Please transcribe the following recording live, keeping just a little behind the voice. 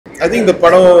I think the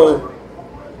padam,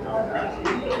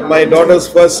 my daughter's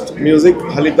first music,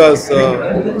 Halitha's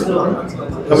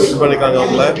commission பண்ணிருக்காங்க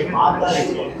அவங்கள.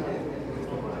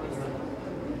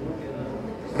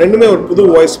 ரெண்டுமே ஒரு புது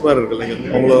வாய்ஸ் மாதிரி இருக்கு இல்லைங்க.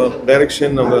 அவங்களோட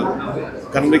டைரக்ஷன், அவங்க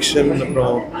கன்விக்ஷன்,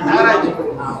 அப்புறம்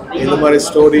இந்த மாதிரி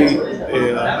ஸ்டோரி.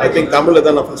 ஐ திங்க் தமிழில்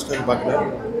தான் நான் ஃபர்ஸ்ட் டைம் பார்க்குறேன்.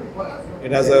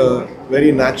 It has a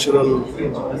very natural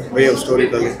way of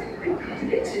storytelling.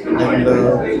 And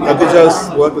Kathija's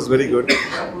work is very good.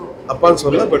 Appan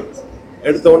solla, but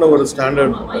eduthavana or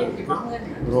standard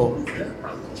bro.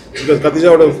 Because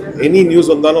Kathija would have any news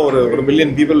vandalum or a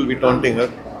million people will be taunting her.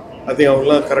 I think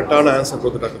avanga correctana answer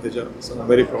kodutta Khatija. So I'm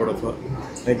very proud of her.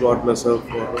 May God bless her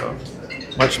for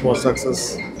much more success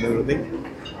and everything.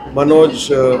 Manoj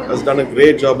has done a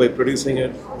great job by producing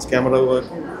it. His camera work,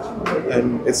 and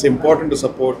it's important to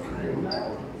support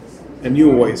a new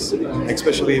voice,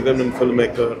 especially women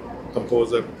filmmaker,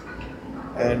 composer,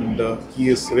 and he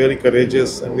is really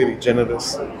courageous and very generous.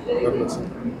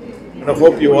 And I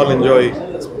hope you all enjoy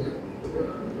this movie.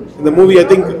 In the movie, I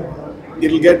think it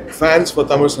will get fans for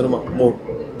Tamil cinema more,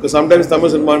 because sometimes Tamil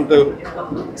cinema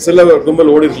silla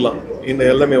gumbal odidalam in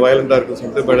ellame violent ah irukku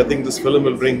something, but I think this film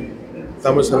will bring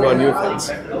Tamil cinema new fans.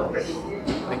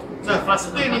 First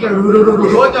நீங்க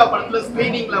ரோஜா படத்துல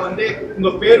ஸ்கிரீனிங்ல வந்து உங்க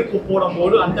பேர்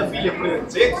போடும்போது அந்த feel எப்படி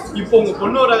இருந்துச்சு? இப்போ உங்க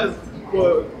பொண்ணோட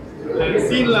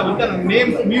சீன்ல வந்து அந்த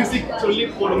நேம் மியூசிக் சொல்லி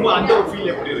போடும்போது அந்த ஒரு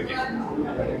ஃபீல் எப்படி இருக்கு?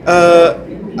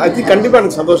 I think கண்டிப்பா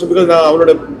எனக்கு சந்தோஷம். பிகாஸ் நான்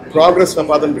அவளோட ப்ராக்ரஸ் நான்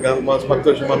பார்த்துட்டு இருக்கேன். 10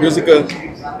 வருஷமா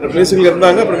மியூசிக்ல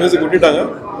இருந்தாங்க, அப்புறம் மியூசிக் விட்டுட்டாங்க,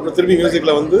 அப்புறம் திரும்பி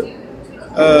மியூசிக்ல வந்து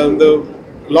இந்த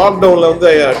லாக்டவுன்ல வந்து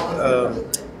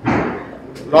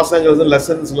லாஸ் ஏஞ்சல்ஸ்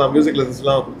லெசன்ஸ்லாம், மியூசிக்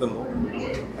லெசன்ஸ்லாம் கொடுத்துருந்தோம்.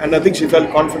 And I think she felt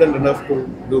confident enough to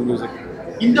do music.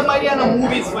 இந்த மாதிரியான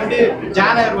மூவிஸ் வந்து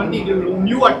ஜானர் வந்து இது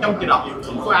நியூ அட்டெம்ப்ட் தான்.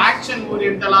 ஸோ ஆக்ஷன்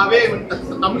ஓரியன்டலாவே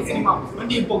தமிழ் சினிமா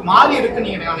வந்து இப்போ மாறி இருக்குன்னு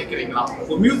நீங்க நினைக்கிறீங்களா?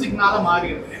 ஒரு மியூசிக்னால மாறி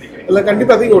இருக்குன்னு நினைக்கிறீங்க? இல்லை,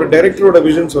 கண்டிப்பாக. ஐ திங்க் ஒரு டைரக்டரோட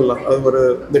விஷன் சொல்லலாம். அது ஒரு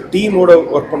இந்த டீமோட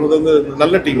ஒர்க் பண்ணது வந்து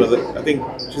நல்ல டீம். அது I think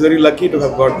she is very lucky to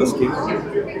have got this team.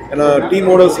 ஏன்னா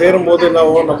டீமோட சேரும் போது என்ன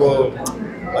ஆகும்,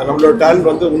 நம்மளோட டேலண்ட்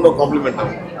வந்து இன்னும் காம்ப்ளிமெண்ட்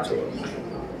ஆகும்.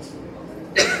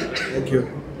 தேங்க்யூ.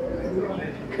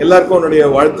 எல்லாருக்கும் என்னுடைய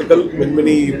வாழ்த்துக்கள்.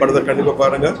 மின்மினி படத்தை கண்டிப்பாக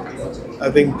பாருங்கள். I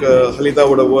think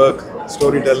ஹலிதாவோட work,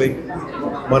 story telling,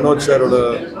 Manoj சாரோட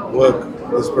work,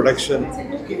 this production,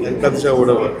 and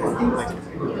கதிஜாவோட work.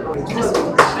 Thank you.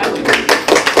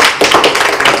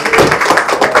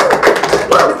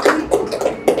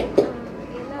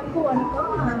 எல்லாருக்கும் வணக்கம்.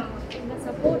 உங்கள்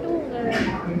சப்போர்ட்டும் உங்கள்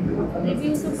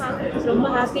ரிவ்யூஸும் பார்க்குறதுக்கு ரொம்ப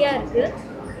ஹாப்பியாக இருக்குது.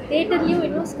 தியேட்டர்லேயும்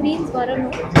இன்னும் ஸ்க்ரீன்ஸ்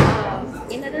வரணும்.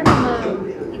 என்னதான் நம்ம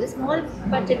இது ஸ்மால்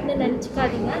பட்ஜெட்னு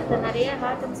நினச்சிக்காதீங்க. இதில் நிறைய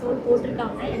ஹார்ட் அண்ட் சோல்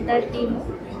போட்டிருக்காங்க என்டையர் டீமும்.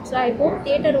 ஸோ ஐ ஹோப்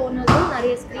தியேட்டர் ஓனர்ஸும்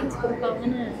நிறைய ஸ்க்ரீன்ஸ்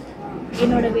கொடுப்பாங்கன்னு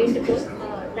என்னோட வேண்டுகோள்.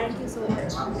 Thank you so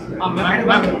much.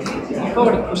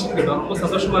 ரொம்ப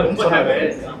சந்தோஷமாக ரொம்ப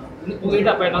உங்ககிட்ட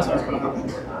அப்போ என்ன சொல்லுங்கள்?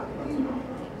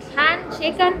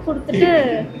 ஷேக் ஹேண்ட் கொடுத்துட்டு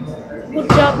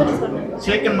குட் ஜாப்னு சொன்னேன்.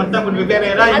 ஷேக் ஹேண்ட் மட்டும் கொஞ்சம் வேற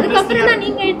யாராவது அதுக்கப்புறம் தான்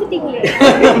நீங்கள் எடுத்துட்டீங்களே.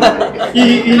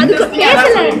 அதுக்கு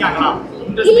பேசல,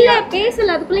 இல்லை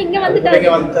பேசல, அதுக்குள்ளே இங்கே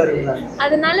வந்துட்டாரு,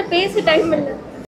 அதனால பேச டைம் இல்லை.